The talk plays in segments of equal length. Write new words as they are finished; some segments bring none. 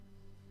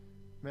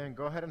Man,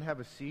 go ahead and have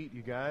a seat,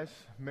 you guys.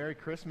 Merry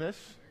Christmas.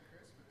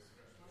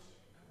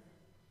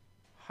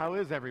 How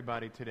is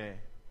everybody today?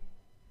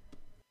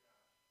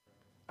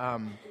 I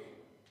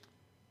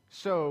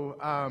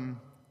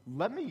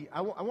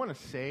want to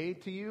say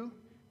to you,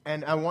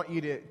 and I want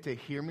you to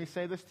hear me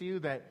say this to you,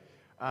 that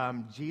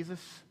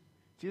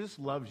Jesus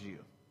loves you.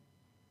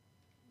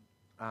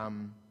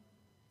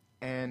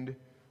 And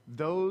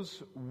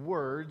those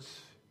words,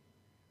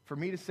 for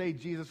me to say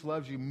Jesus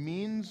loves you,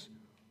 means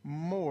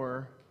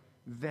more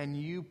than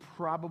you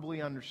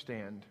probably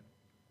understand.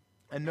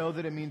 I know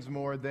that it means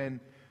more than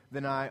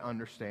I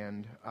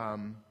understand.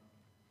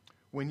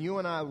 When you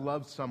and I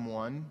love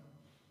someone,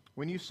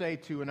 when you say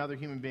to another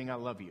human being, I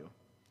love you,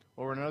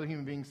 or another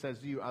human being says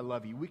to you, I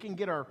love you, we can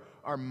get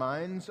our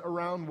minds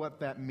around what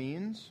that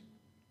means,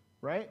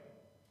 right?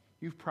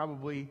 You've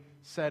probably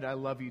said, I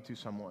love you to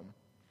someone.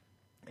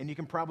 And you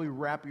can probably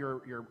wrap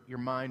your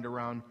mind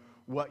around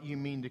what you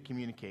mean to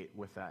communicate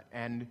with that.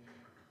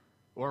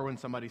 Or when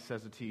somebody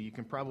says it to you, you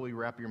can probably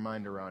wrap your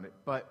mind around it.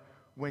 But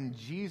when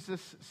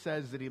Jesus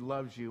says that he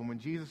loves you, and when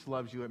Jesus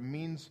loves you, it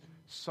means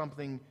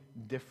something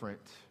different.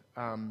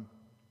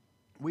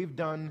 We've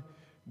done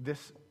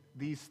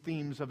these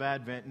themes of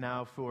Advent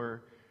now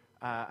for,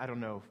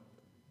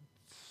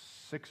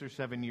 6 or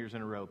 7 years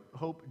in a row.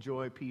 Hope,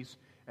 joy, peace,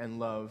 and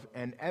love.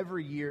 And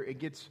every year it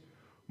gets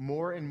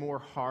more and more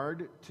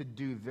hard to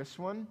do this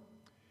one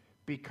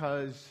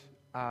because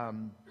I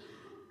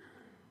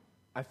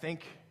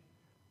think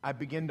I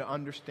begin to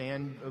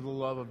understand the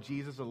love of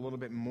Jesus a little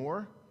bit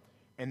more,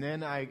 and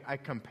then I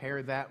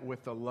compare that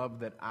with the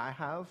love that I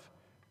have,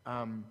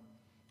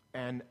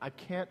 and I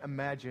can't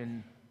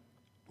imagine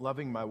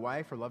loving my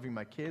wife or loving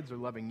my kids or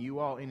loving you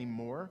all any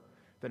more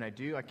than I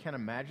do. I can't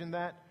imagine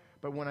that,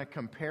 but when I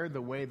compare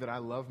the way that I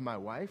love my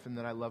wife and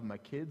that I love my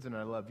kids and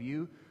I love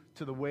you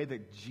to the way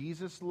that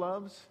Jesus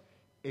loves,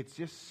 it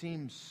just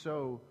seems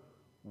so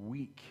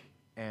weak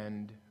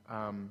and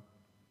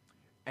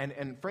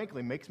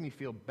frankly makes me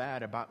feel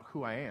bad about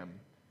who I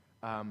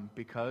am,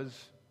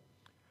 because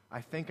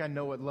I think I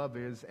know what love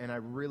is, and I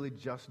really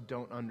just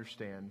don't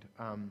understand.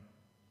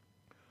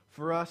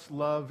 For us,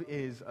 love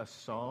is a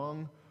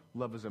song,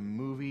 love is a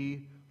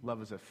movie,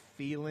 love is a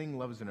feeling,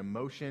 love is an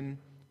emotion.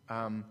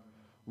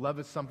 Love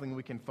is something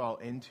we can fall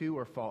into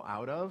or fall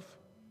out of.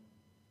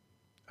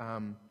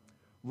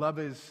 Love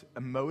is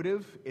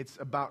emotive. It's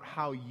about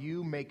how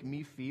you make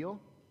me feel.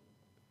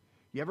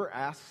 You ever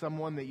ask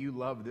someone that you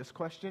love this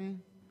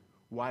question?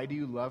 Why do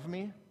you love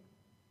me?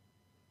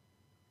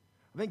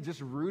 I think just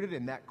rooted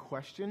in that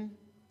question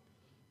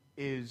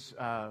is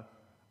a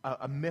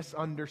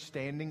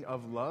misunderstanding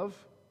of love.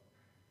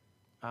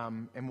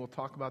 And we'll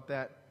talk about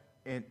that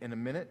in a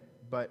minute.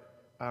 But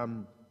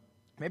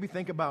maybe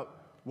think about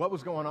what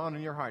was going on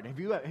in your heart. Have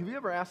you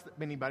ever asked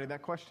anybody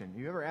that question? Have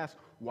you ever asked,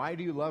 why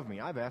do you love me?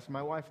 I've asked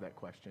my wife that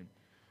question.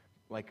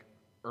 Like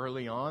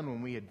early on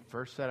when we had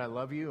first said I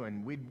love you,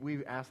 and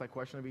we asked that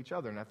question of each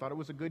other, and I thought it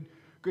was a good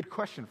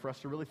question for us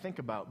to really think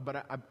about.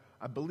 But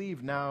I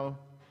believe now,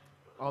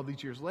 all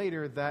these years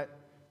later, that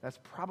that's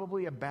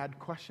probably a bad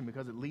question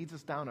because it leads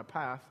us down a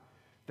path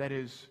that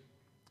is,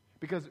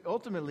 because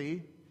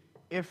ultimately,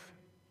 if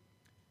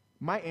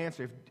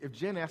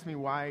Jen asked me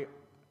why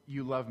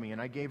you love me,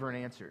 and I gave her an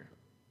answer,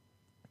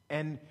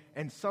 and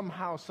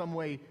somehow, some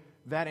way,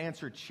 that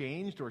answer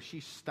changed, or she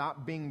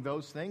stopped being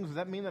those things, does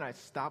that mean that I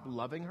stopped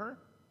loving her?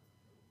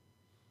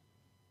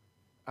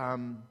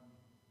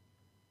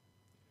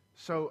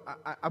 So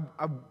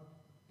I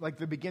like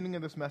the beginning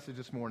of this message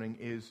this morning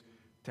is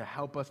to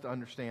help us to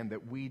understand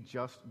that we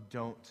just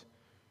don't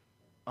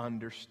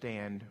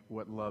understand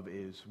what love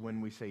is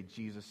when we say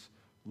Jesus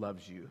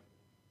loves you.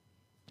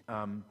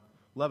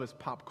 Love is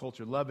pop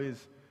culture. Love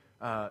is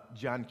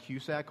John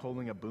Cusack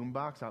holding a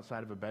boombox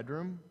outside of a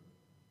bedroom.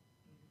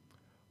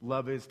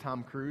 Love is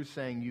Tom Cruise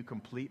saying, "You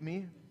complete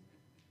me."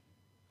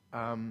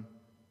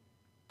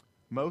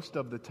 Most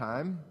of the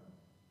time,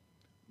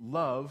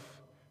 love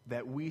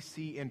that we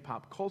see in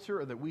pop culture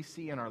or that we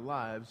see in our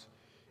lives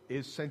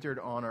is centered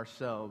on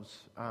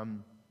ourselves.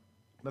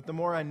 But the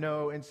more I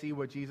know and see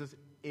what Jesus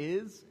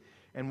is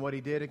and what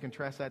he did and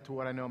contrast that to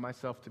what I know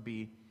myself to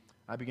be,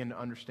 I begin to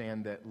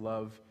understand that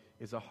love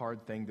is a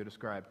hard thing to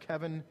describe.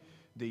 Kevin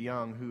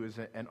DeYoung, who is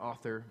an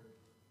author,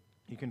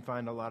 you can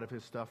find a lot of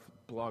his stuff,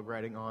 blog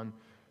writing on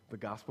the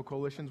Gospel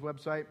Coalition's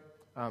website.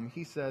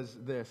 He says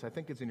this, I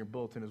think it's in your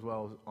bulletin as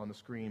well as on the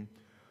screen.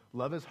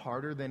 Love is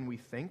harder than we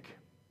think.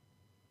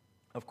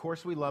 Of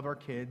course, we love our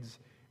kids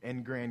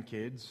and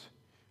grandkids.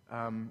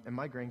 And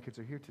my grandkids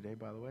are here today,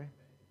 by the way.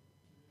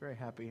 Very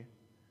happy.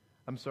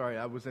 I'm sorry,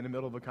 I was in the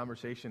middle of a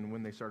conversation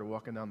when they started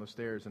walking down the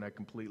stairs, and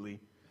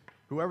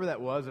whoever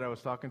that was that I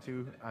was talking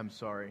to, I'm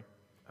sorry.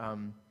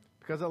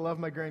 Because I love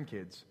my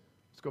grandkids.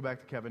 Let's go back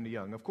to Kevin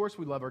DeYoung. Of course,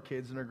 we love our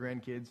kids and our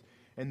grandkids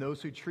and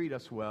those who treat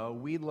us well.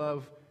 We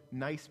love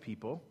nice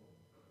people.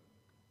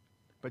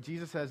 But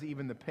Jesus says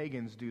even the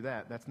pagans do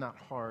that. That's not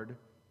hard.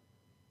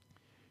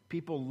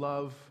 People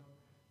love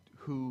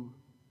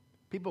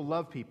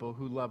people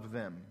who love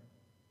them.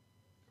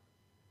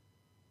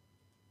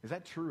 Is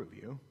that true of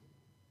you?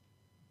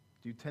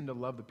 Do you tend to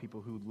love the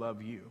people who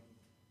love you?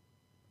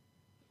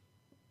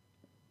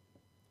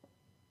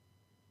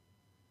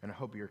 And I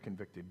hope you're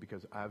convicted,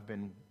 because I've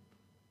been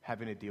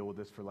having to deal with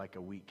this for like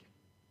a week.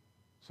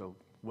 So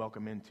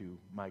welcome into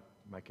my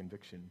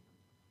conviction.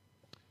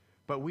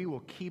 But we will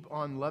keep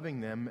on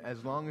loving them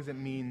as long as it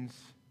means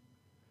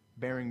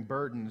bearing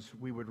burdens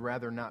we would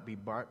rather not be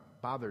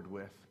bothered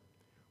with.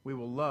 We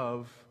will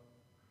love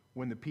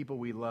when the people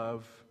we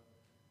love,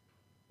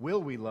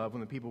 will we love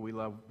when the people we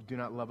love do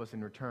not love us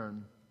in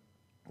return.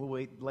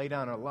 We'll lay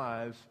down our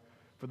lives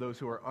for those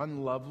who are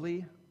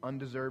unlovely,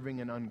 undeserving,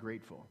 and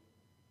ungrateful.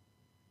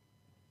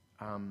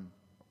 I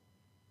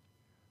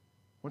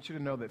want you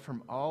to know that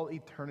from all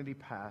eternity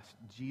past,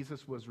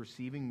 Jesus was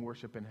receiving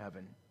worship in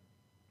heaven.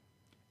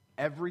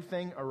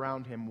 Everything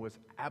around him was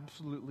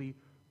absolutely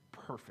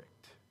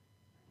perfect.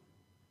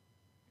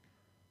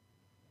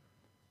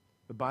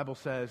 The Bible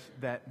says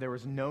that there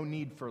is no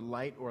need for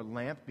light or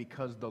lamp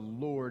because the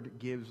Lord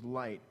gives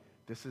light.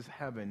 This is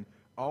heaven.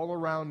 All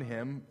around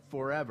him,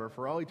 forever,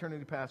 for all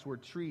eternity past, were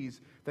trees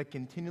that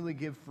continually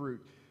give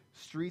fruit,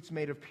 streets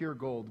made of pure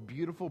gold,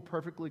 beautiful,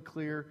 perfectly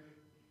clear,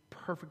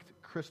 perfect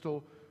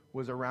crystal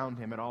was around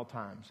him at all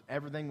times.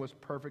 Everything was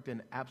perfect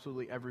in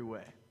absolutely every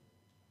way.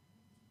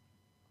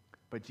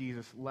 But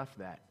Jesus left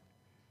that.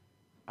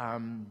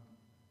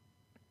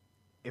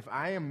 If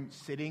I am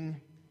sitting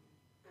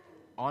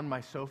on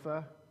my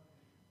sofa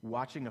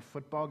watching a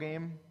football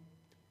game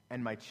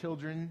and my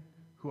children,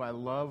 who I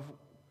love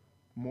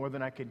more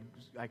than I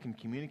can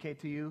communicate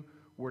to you,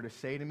 were to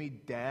say to me,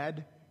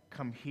 "Dad,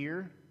 come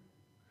here,"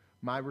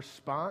 my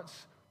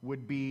response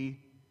would be,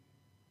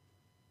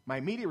 my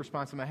immediate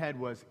response in my head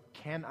was,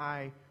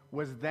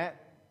 was that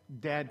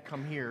 "Dad,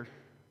 come here"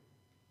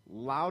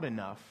 loud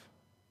enough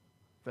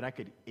that I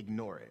could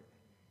ignore it?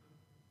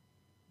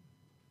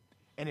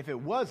 And if it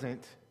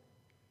wasn't,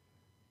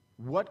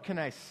 what can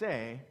I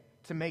say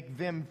to make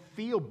them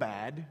feel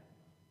bad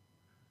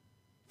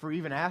for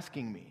even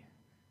asking me?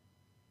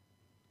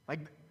 Like,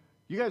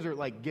 you guys are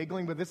like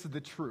giggling, but this is the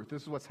truth.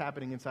 This is what's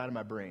happening inside of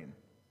my brain.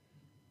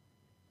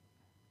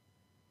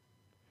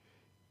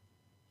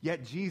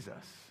 Yet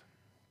Jesus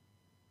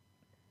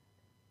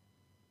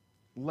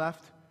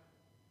left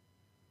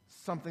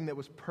something that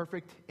was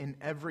perfect in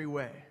every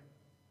way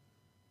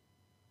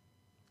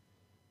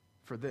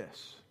for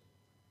this.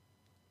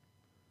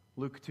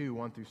 Luke 2,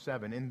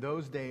 1-7. In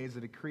those days,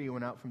 a decree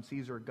went out from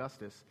Caesar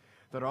Augustus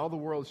that all the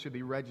world should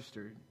be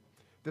registered.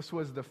 This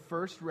was the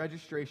first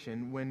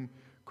registration when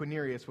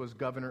Quirinius was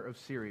governor of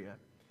Syria.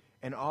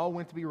 And all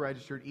went to be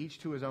registered, each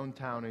to his own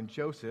town. And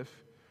Joseph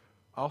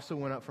also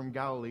went up from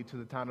Galilee to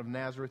the town of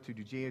Nazareth, to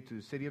Judea, to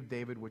the city of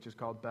David, which is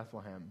called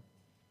Bethlehem,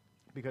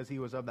 because he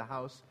was of the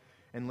house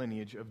and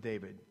lineage of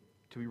David,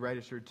 to be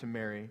registered to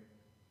Mary,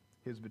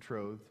 his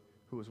betrothed,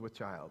 who was with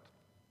child.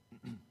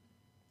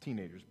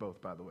 Teenagers,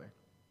 both, by the way.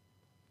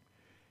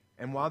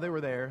 And while they were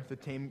there, the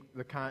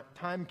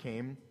time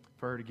came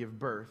for her to give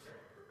birth.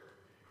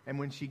 And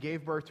when she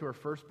gave birth to her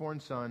firstborn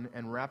son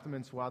and wrapped him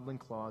in swaddling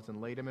cloths and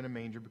laid him in a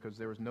manger because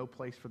there was no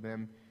place for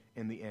them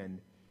in the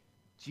inn,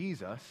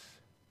 Jesus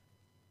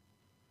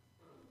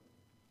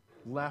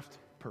left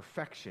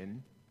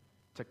perfection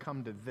to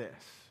come to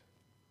this.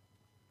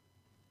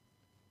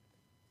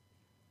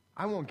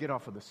 I won't get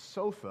off of the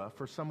sofa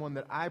for someone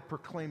that I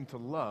proclaim to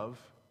love,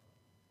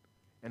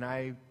 and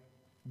I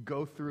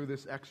go through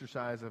this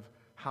exercise of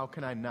how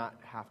can I not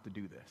have to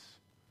do this?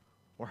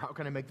 Or how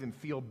can I make them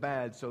feel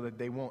bad so that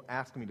they won't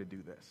ask me to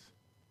do this?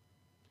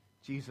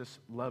 Jesus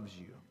loves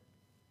you.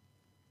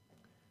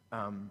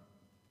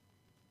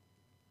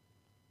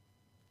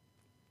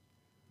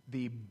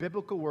 The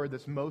biblical word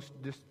that's most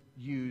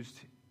used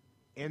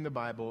in the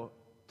Bible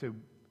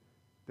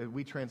that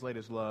we translate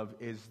as love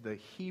is the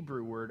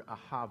Hebrew word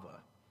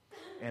ahava.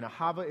 And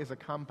ahava is a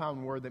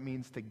compound word that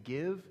means to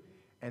give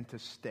and to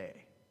stay.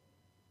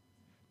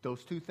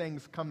 Those two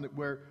things come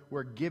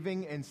where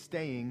giving and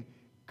staying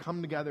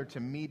come together to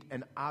meet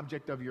an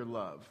object of your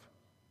love.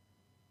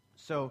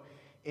 So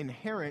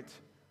inherent,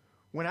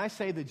 when I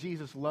say that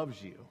Jesus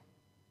loves you,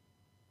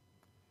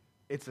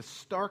 it's a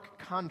stark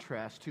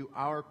contrast to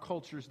our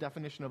culture's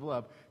definition of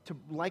love, to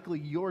likely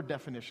your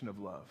definition of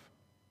love.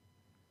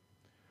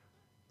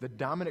 The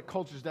dominant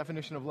culture's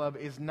definition of love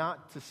is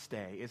not to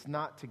stay, it's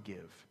not to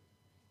give.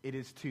 It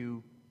is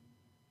to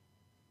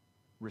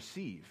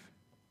receive.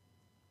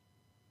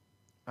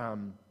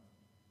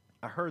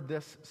 I heard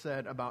this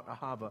said about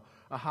ahava.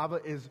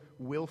 Ahava is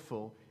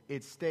willful.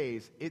 It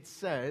stays. It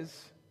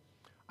says,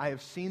 I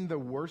have seen the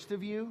worst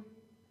of you,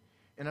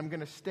 and I'm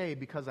going to stay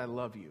because I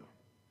love you.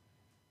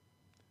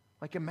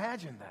 Like,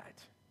 imagine that.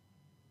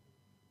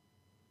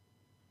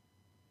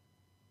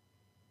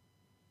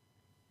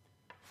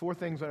 Four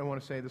things that I want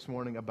to say this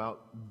morning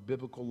about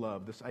biblical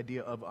love, this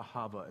idea of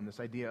ahava, and this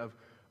idea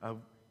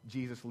of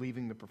Jesus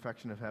leaving the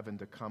perfection of heaven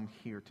to come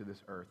here to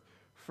this earth.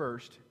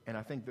 First, and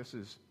I think this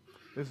is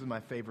my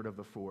favorite of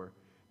the four,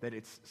 that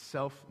it's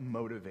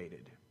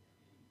self-motivated.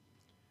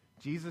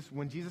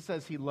 When Jesus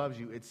says he loves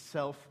you, it's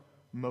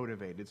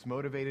self-motivated. It's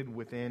motivated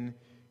within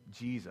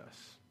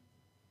Jesus.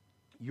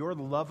 Your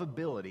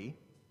lovability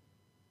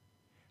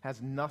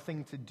has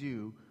nothing to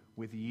do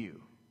with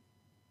you.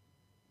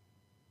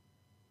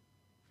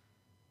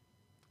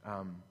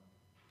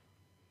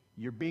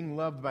 Your being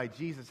loved by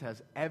Jesus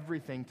has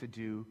everything to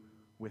do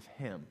with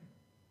him.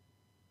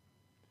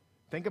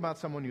 Think about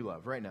someone you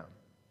love right now.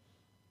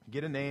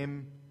 Get a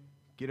name,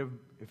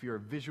 if you're a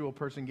visual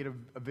person, get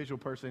a visual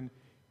person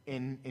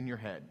in your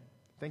head.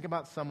 Think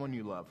about someone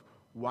you love.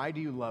 Why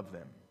do you love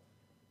them?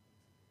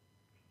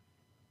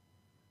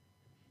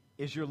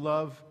 Is your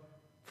love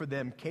for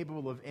them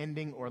capable of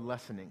ending or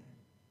lessening?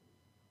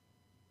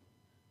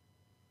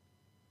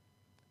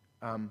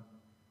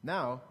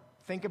 Now,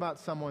 think about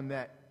someone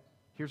that,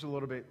 here's a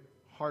little bit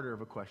harder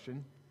of a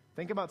question.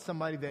 Think about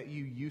somebody that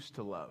you used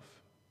to love,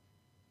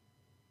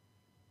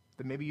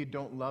 that maybe you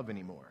don't love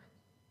anymore.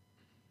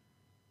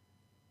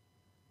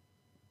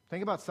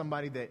 Think about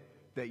somebody that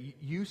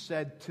you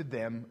said to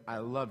them, I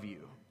love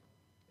you,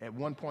 at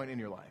one point in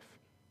your life.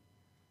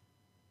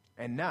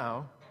 And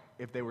now,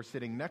 if they were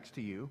sitting next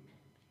to you,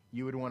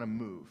 you would want to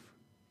move.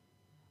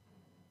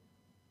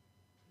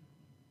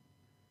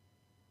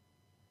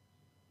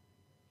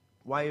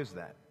 Why is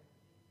that?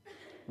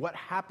 What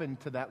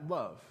happened to that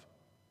love?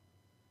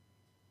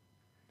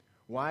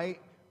 Why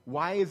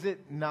is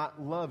it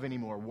not love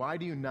anymore? Why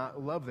do you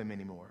not love them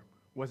anymore?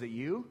 Was it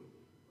you?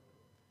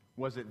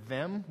 Was it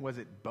them? Was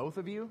it both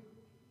of you?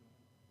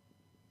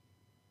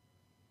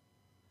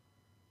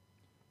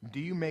 Do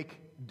you make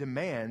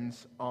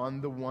demands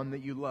on the one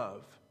that you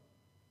love?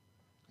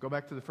 Go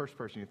back to the first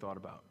person you thought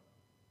about,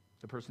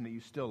 the person that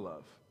you still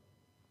love.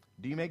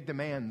 Do you make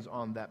demands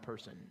on that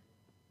person?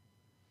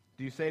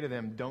 Do you say to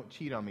them, don't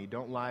cheat on me,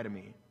 don't lie to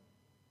me,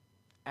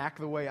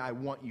 act the way I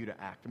want you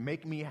to act,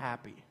 make me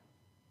happy?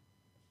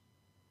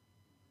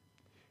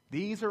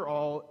 These are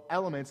all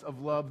elements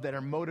of love that are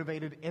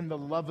motivated in the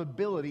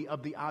lovability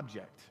of the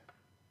object.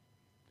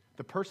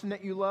 The person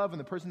that you love and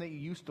the person that you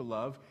used to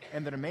love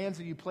and the demands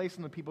that you place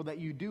on the people that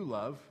you do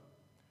love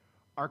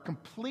are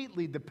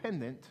completely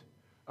dependent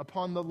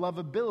upon the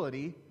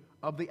lovability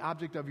of the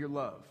object of your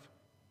love.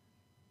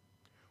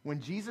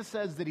 When Jesus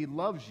says that he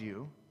loves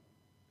you,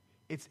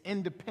 it's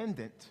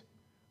independent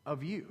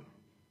of you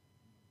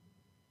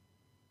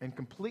and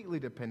completely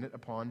dependent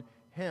upon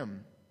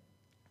him.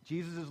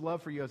 Jesus'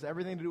 love for you has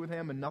everything to do with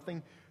him and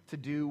nothing to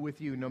do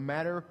with you. No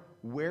matter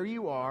where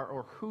you are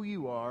or who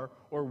you are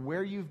or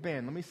where you've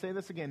been. Let me say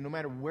this again. No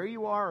matter where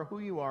you are or who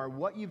you are,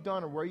 what you've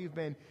done or where you've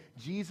been,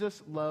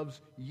 Jesus loves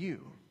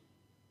you.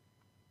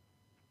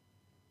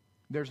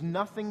 There's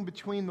nothing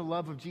between the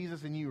love of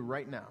Jesus and you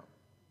right now.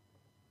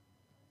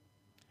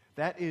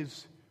 That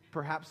is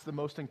perhaps the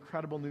most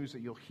incredible news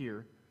that you'll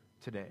hear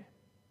today.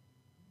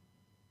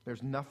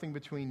 There's nothing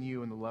between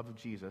you and the love of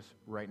Jesus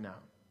right now.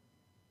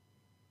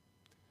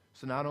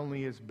 So not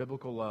only is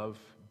biblical love,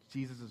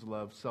 Jesus'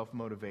 love,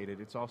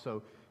 self-motivated, it's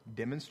also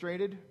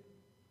demonstrated.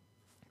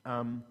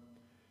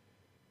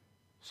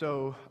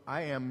 So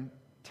I am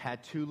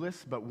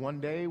tattooless, but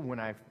one day when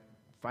I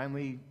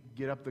finally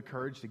get up the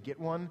courage to get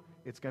one,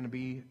 it's going to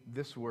be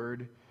this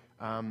word,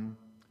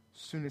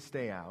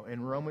 sunisteo.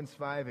 In Romans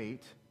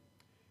 5:8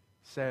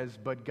 says,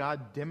 but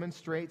God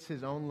demonstrates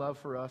his own love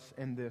for us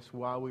in this: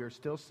 while we are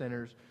still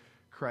sinners,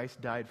 Christ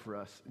died for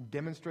us.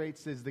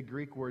 Demonstrates is the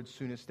Greek word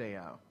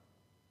sunisteo.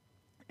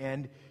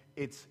 And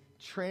it's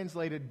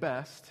translated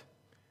best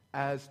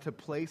as to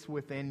place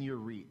within your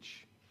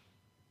reach.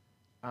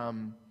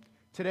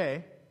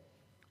 Today,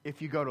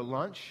 if you go to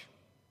lunch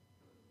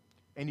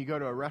and you go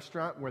to a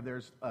restaurant where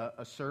there's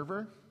a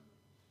server,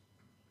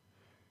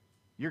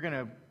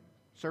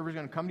 server's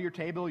gonna come to your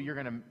table. You're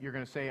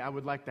gonna say, I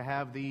would like to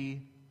have the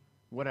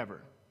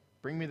whatever.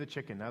 Bring me the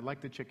chicken. I'd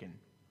like the chicken.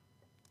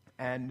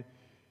 And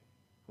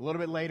a little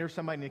bit later,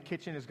 somebody in the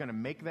kitchen is going to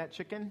make that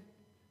chicken,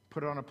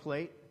 put it on a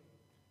plate,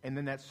 and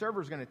then that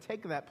server is going to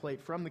take that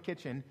plate from the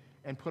kitchen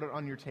and put it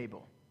on your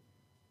table.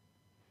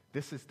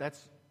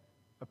 That's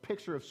a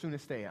picture of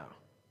sunisteo.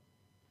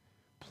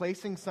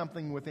 Placing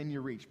something within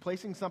your reach.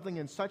 Placing something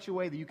in such a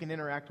way that you can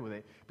interact with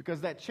it.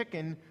 Because that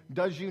chicken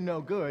does you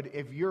no good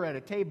if you're at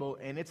a table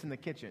and it's in the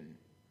kitchen.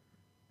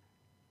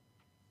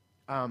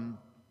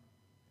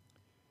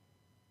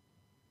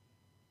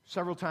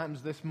 Several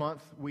times this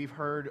month, we've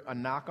heard a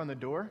knock on the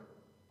door,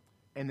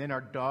 and then our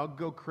dog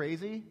go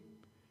crazy,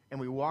 and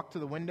we walk to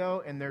the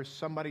window, and there's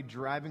somebody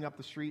driving up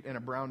the street in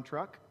a brown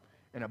truck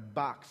and a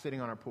box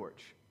sitting on our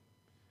porch.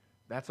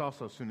 That's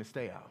also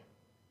sunisteo.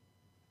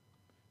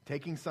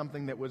 Taking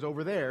something that was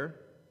over there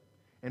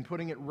and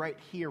putting it right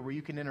here where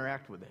you can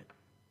interact with it.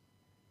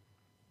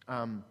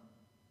 A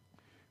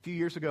few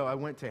years ago, I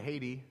went to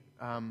Haiti,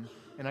 and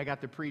I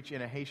got to preach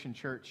in a Haitian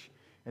church,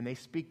 and they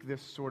speak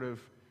this sort of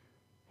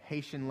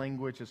Haitian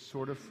language is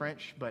sort of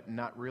French, but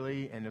not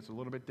really, and it's a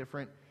little bit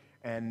different.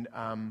 And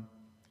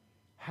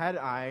had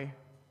I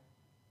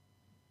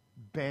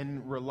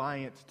been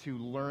reliant to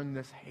learn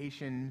this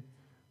Haitian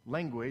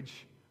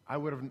language, I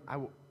wouldn't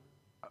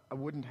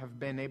have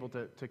been able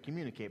to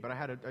communicate. But I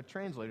had a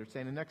translator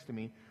standing next to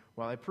me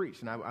while I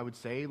preached, and I would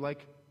say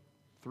like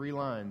 3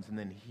 lines, and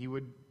then he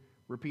would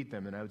repeat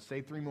them. And I would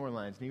say 3 more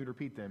lines, and he would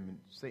repeat them.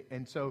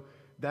 And so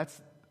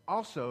that's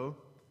also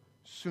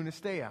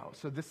sunesteo.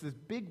 So this is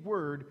big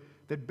word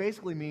that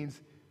basically means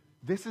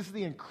this is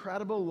the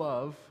incredible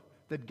love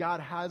that God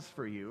has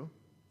for you.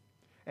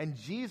 And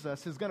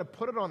Jesus is going to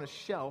put it on a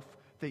shelf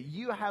that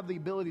you have the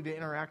ability to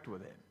interact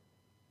with it.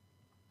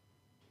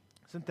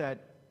 Isn't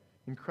that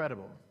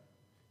incredible?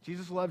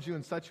 Jesus loves you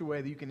in such a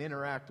way that you can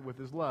interact with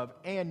his love.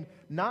 And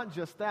not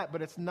just that,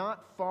 but it's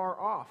not far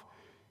off.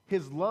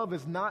 His love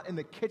is not in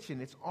the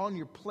kitchen. It's on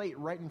your plate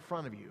right in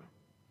front of you,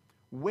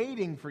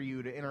 waiting for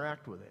you to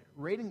interact with it,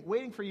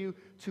 waiting for you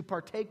to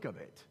partake of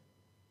it.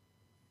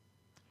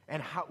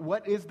 And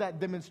what is that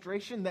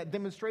demonstration? That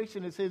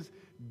demonstration is his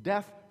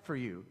death for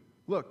you.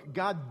 Look,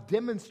 God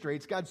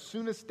demonstrates, God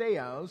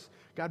sunasteos,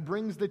 God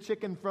brings the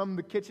chicken from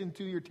the kitchen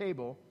to your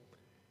table.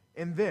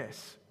 In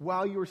this,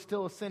 while you were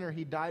still a sinner,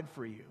 he died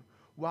for you.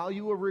 While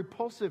you were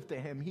repulsive to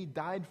him, he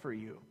died for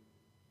you.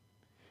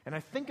 And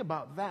I think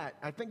about that.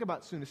 I think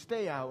about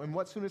sunesteo and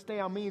what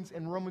sunesteo means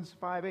in Romans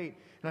 5:8.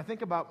 And I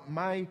think about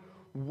my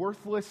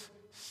worthless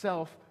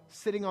self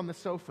sitting on the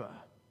sofa,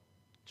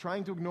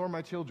 trying to ignore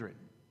my children.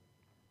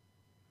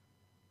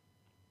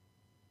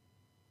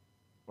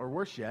 Or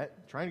worse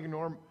yet, trying to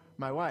ignore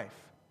my wife.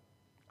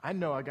 I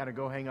know I got to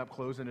go hang up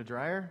clothes in a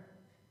dryer,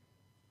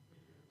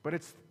 but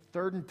it's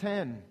 3rd and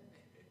 10.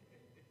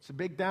 It's a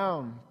big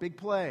down, big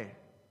play.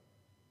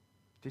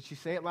 Did she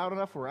say it loud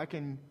enough where I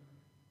can...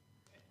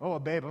 Oh,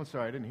 babe, I'm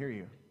sorry, I didn't hear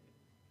you.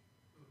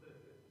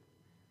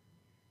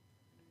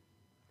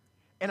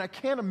 And I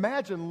can't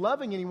imagine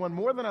loving anyone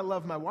more than I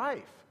love my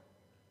wife.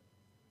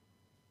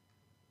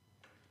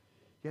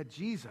 Yet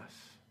Jesus,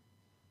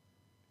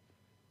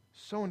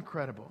 so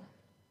incredible.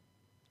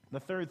 The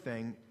third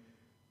thing,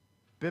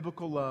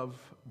 biblical love,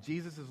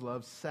 Jesus'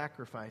 love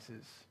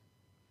sacrifices.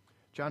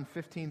 John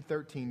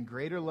 15:13,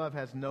 greater love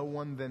has no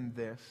one than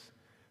this,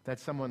 that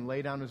someone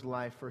lay down his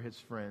life for his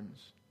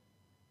friends.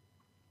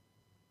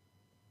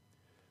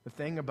 The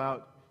thing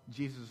about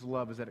Jesus'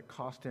 love is that it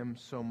cost him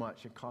so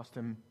much. It cost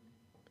him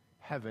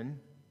heaven,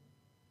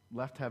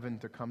 left heaven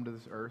to come to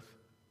this earth.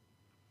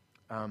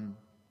 And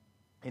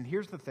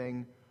here's the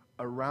thing,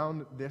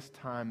 around this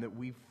time that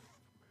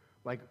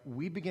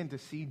we begin to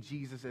see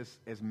Jesus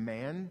as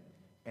man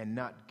and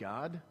not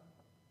God,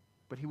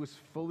 but he was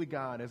fully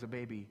God as a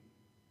baby,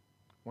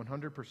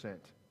 100%.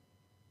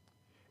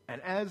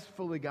 And as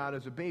fully God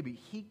as a baby,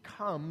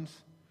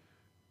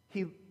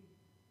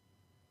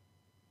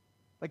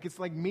 it's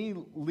like me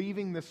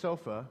leaving the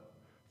sofa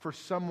for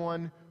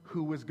someone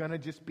who was going to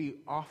just be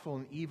awful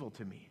and evil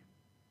to me.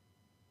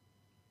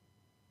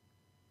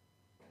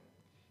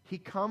 He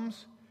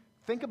comes,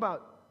 think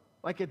about,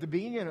 like at the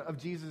beginning of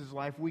Jesus'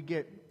 life, we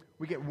get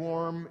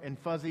warm and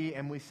fuzzy,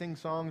 and we sing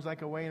songs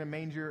like Away in a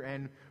Manger,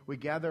 and we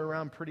gather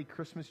around pretty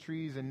Christmas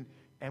trees,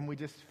 and we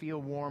just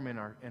feel warm in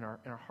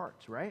our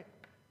hearts, right?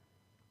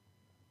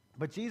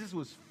 But Jesus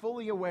was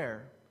fully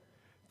aware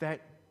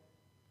that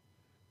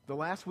the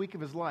last week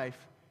of his life,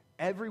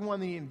 everyone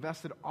that he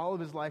invested all of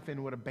his life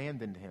in would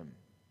abandon him.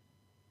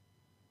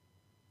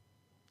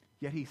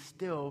 Yet he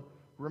still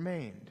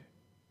remained.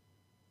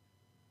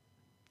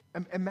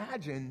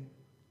 Imagine,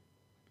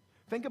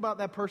 think about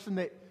that person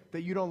that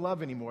you don't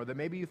love anymore, that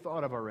maybe you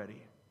thought of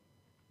already.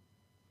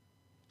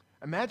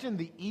 Imagine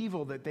the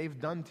evil that they've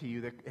done to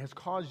you that has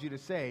caused you to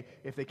say,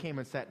 if they came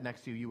and sat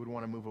next to you, you would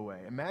want to move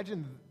away.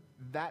 Imagine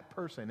that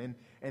person,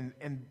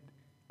 and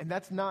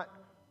that's not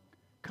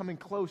coming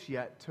close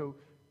yet to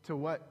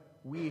what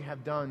we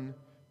have done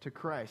to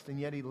Christ, and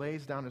yet he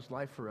lays down his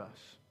life for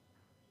us.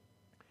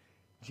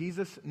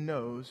 Jesus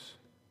knows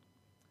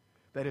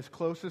that his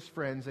closest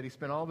friends that he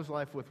spent all of his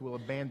life with will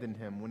abandon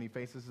him when he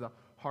faces the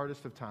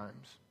hardest of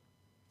times.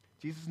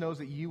 Jesus knows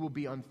that you will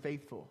be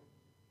unfaithful.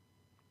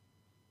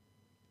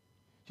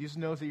 Jesus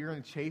knows that you're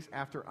going to chase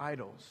after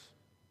idols.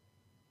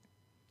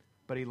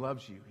 But he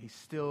loves you. He's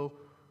still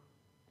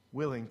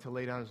willing to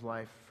lay down his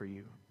life for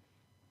you.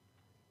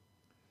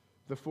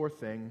 The fourth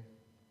thing,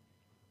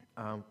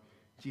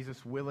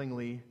 Jesus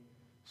willingly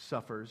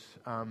suffers.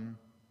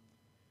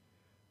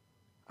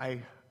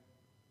 I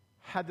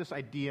had this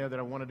idea that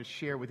I wanted to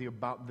share with you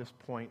about this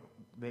point,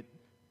 that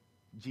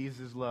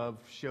Jesus' love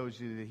shows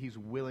you that he's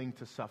willing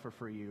to suffer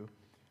for you.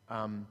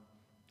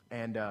 There's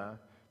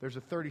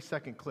a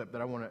 30-second clip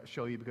that I want to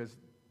show you because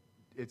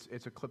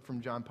it's a clip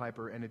from John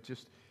Piper, and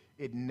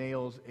it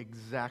nails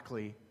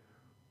exactly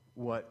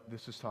what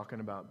this is talking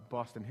about.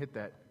 Boston, hit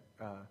that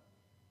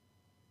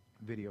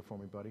video for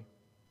me, buddy.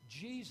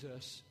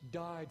 Jesus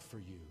died for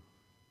you.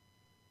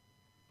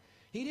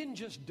 He didn't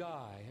just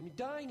die. I mean,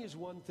 dying is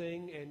one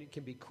thing, and it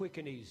can be quick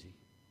and easy.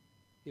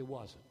 It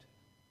wasn't.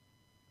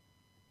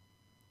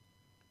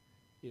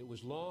 It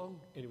was long,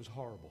 and it was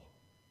horrible.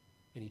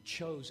 And he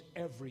chose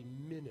every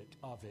minute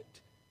of it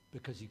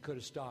because he could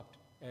have stopped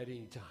at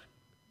any time.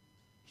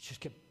 He just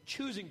kept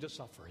choosing to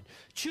suffer and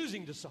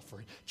choosing to suffer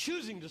and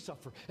choosing to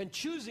suffer and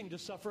choosing to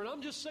suffer. And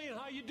I'm just saying,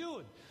 how you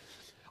doing?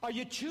 Are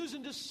you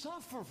choosing to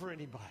suffer for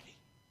anybody?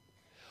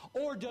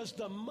 Or does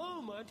the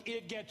moment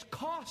it gets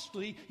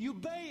costly, you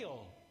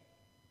bail?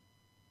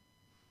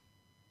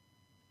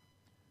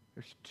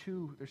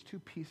 there's two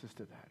pieces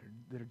to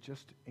that are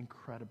just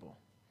incredible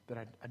that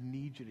I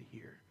need you to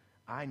hear.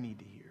 I need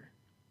to hear.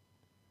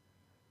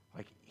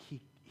 Like he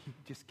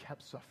just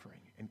kept suffering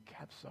and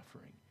kept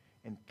suffering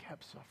and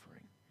kept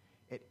suffering.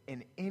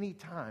 And any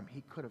time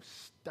he could have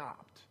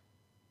stopped.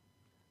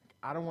 Like,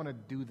 I don't want to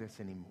do this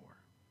anymore.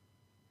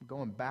 I'm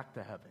going back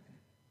to heaven.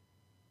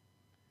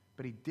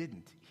 But he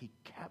didn't. He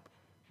kept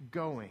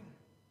going.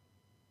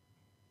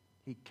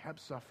 He kept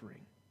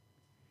suffering.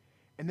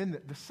 And then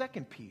the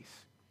second piece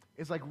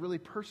is like really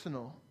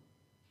personal.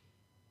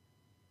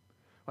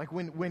 Like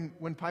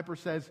when Piper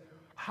says,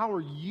 how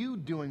are you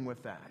doing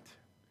with that?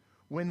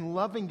 When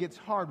loving gets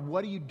hard,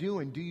 what are you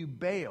doing? Do you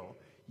bail?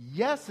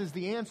 Yes is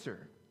the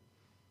answer.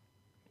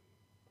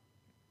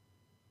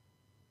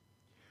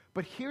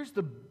 But here's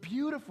the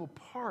beautiful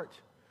part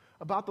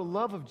about the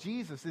love of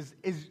Jesus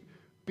is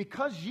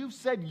because you've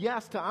said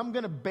yes to I'm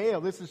going to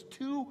bail. This is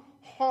too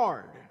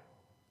hard.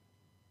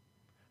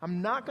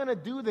 I'm not going to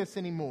do this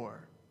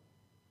anymore.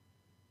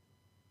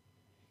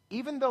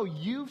 Even though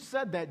you've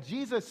said that,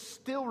 Jesus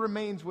still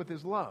remains with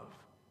his love.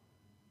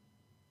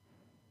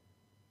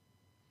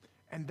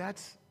 And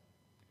that's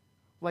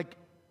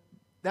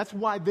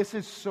why this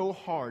is so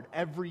hard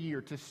every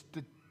year.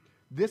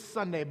 This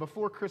Sunday,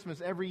 before Christmas,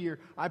 every year,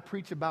 I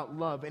preach about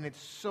love, and it's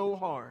so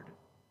hard.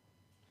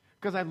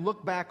 Because I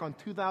look back on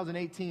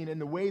 2018 and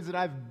the ways that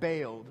I've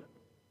bailed,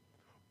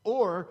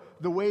 or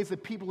the ways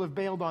that people have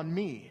bailed on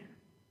me.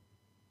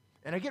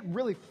 And I get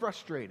really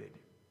frustrated.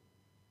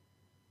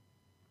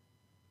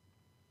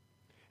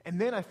 And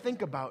then I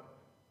think about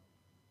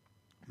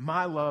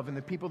my love and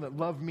the people that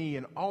love me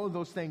and all of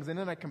those things, and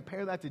then I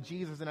compare that to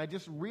Jesus, and I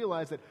just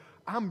realize that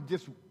I'm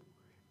just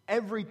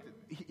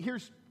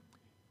here's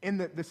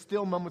in the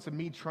still moments of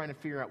me trying to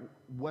figure out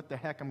what the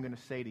heck I'm going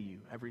to say to you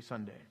every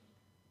Sunday.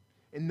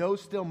 In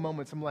those still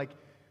moments, I'm like,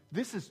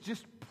 this is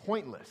just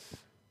pointless.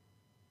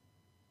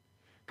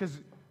 Because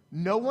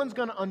no one's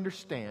going to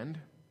understand,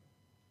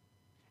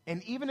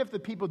 and even if the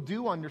people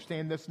do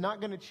understand, that's not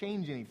going to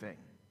change anything.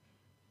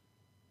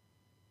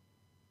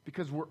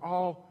 Because we're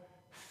all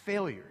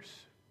failures.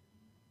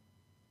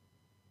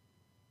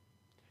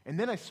 And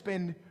then I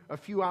spend a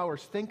few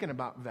hours thinking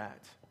about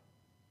that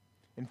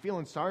and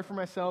feeling sorry for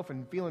myself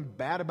and feeling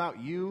bad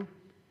about you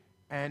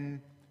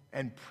and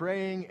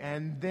praying,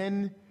 and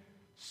then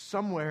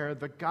somewhere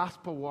the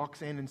gospel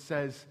walks in and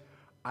says,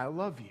 I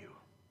love you.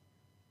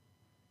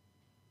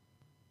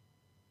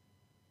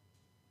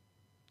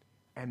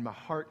 And my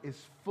heart is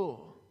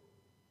full.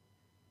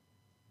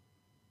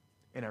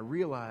 And I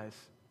realize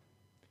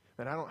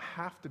that I don't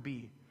have to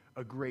be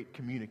a great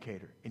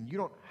communicator, and you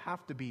don't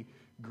have to be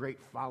great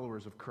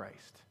followers of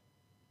Christ.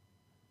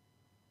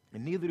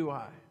 And neither do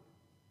I,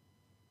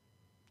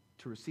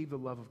 to receive the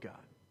love of God.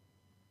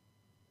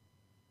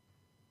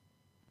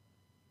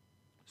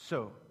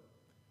 So,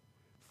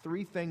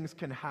 3 things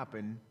can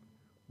happen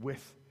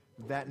with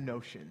that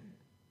notion.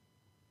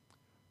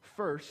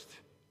 First,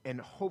 and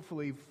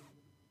hopefully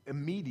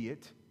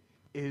immediate,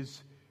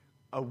 is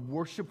a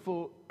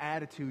worshipful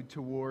attitude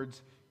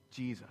towards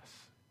Jesus.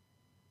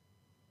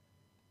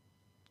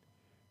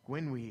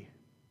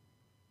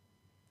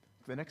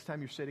 The next time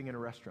you're sitting in a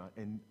restaurant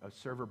and a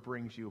server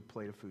brings you a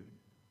plate of food,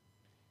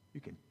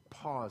 you can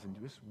pause and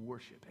just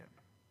worship him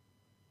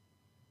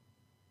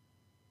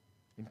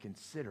and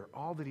consider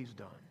all that he's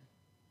done.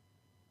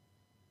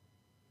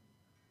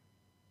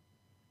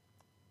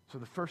 So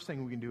the first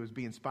thing we can do is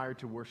be inspired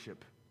to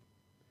worship.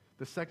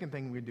 The second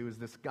thing we can do is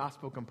this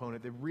gospel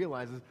component that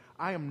realizes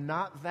I am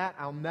not that,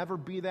 I'll never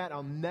be that,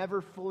 I'll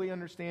never fully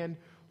understand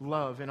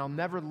love, and I'll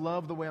never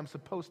love the way I'm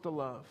supposed to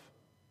love.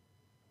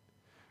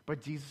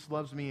 But Jesus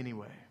loves me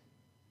anyway.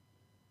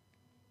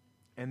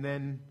 And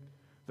then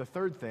the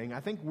third thing, I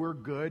think we're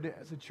good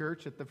as a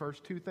church at the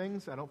first 2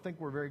 things. I don't think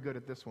we're very good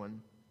at this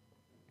one.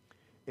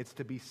 It's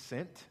to be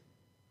sent.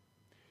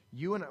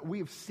 You and I, we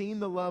have seen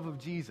the love of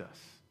Jesus.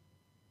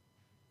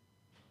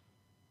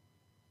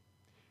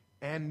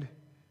 And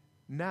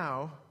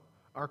now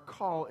our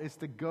call is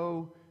to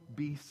go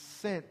be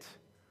sent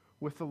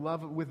with the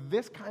love, with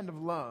this kind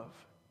of love.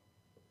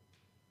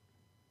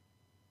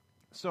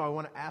 So I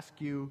want to ask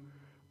you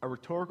a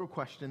rhetorical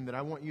question that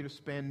I want you to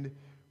spend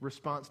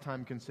response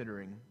time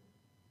considering.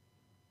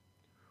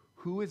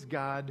 Who is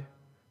God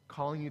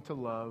calling you to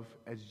love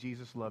as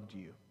Jesus loved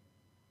you?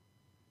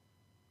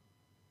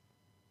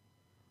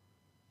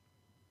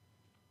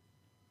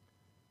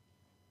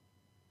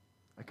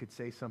 I could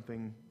say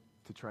something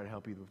to try to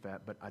help you with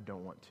that, but I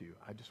don't want to.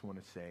 I just want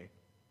to say,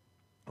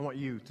 I want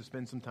you to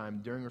spend some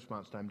time during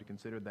response time to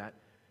consider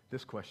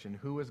this question.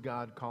 Who is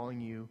God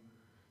calling you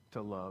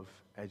to love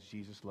as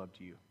Jesus loved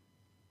you?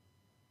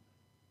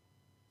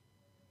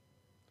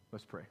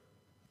 Let's pray.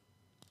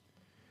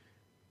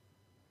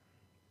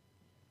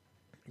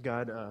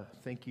 God,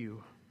 thank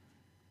you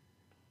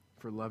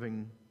for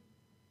loving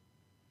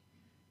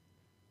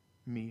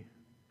me.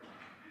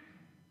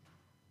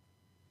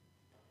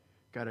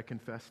 God, I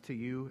confess to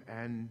you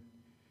and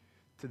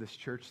to this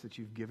church that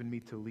you've given me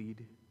to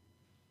lead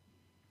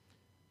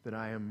that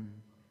I am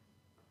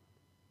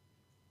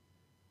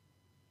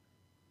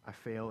I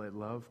fail at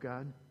love,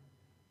 God.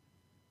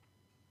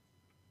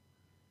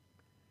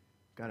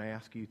 God, I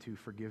ask you to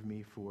forgive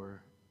me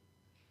for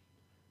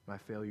my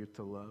failure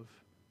to love.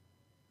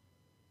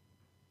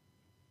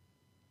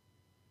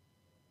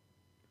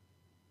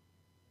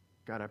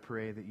 God, I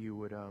pray that you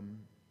would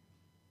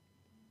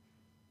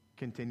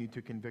continue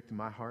to convict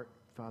my heart,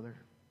 Father,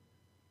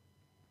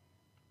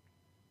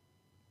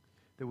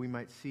 that we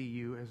might see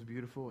you as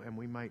beautiful and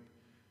we might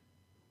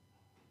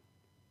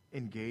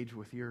engage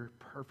with your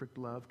perfect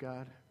love,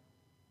 God.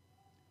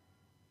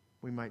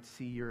 We might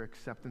see your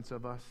acceptance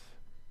of us,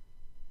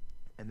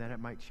 and that it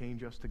might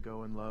change us to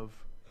go and love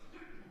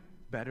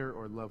better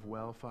or love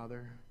well,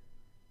 Father.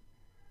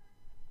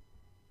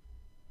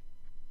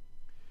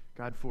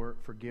 God,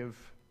 forgive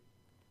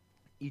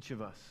each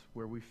of us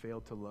where we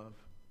failed to love.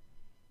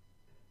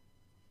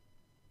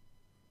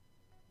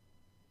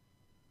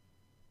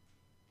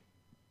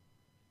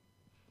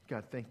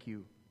 God, thank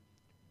you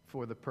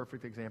for the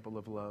perfect example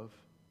of love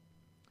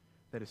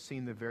that has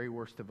seen the very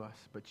worst of us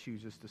but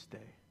chooses to stay,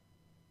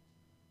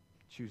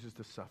 chooses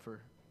to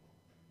suffer.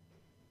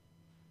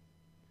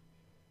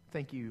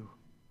 Thank you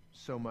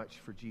so much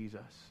for Jesus.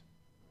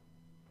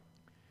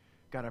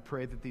 God, I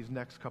pray that these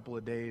next couple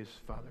of days,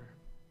 Father,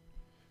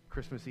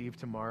 Christmas Eve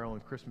tomorrow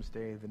and Christmas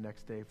Day the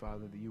next day,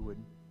 Father, that you would,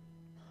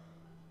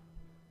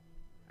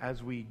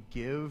 as we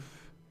give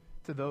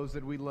to those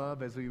that we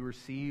love, as we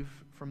receive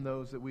from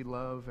those that we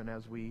love, and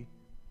as we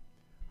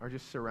are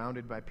just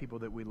surrounded by people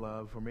that we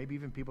love, or maybe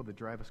even people that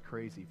drive us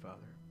crazy, Father,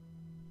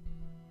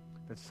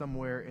 that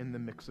somewhere in the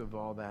mix of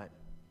all that,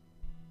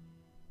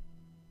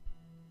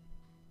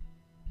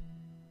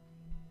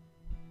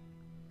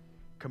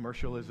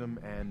 commercialism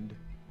and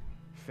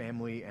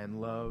family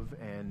and love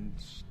and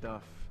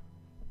stuff,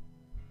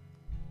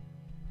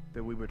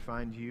 that we would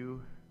find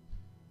you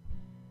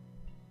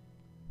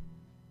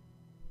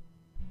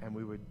and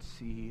we would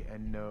see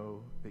and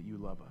know that you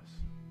love us.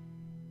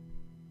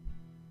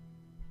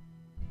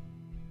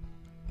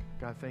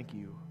 God, thank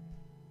you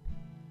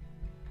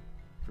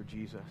for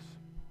Jesus.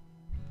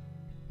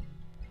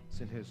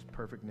 It's in his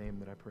perfect name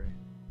that I pray.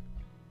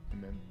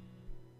 Amen.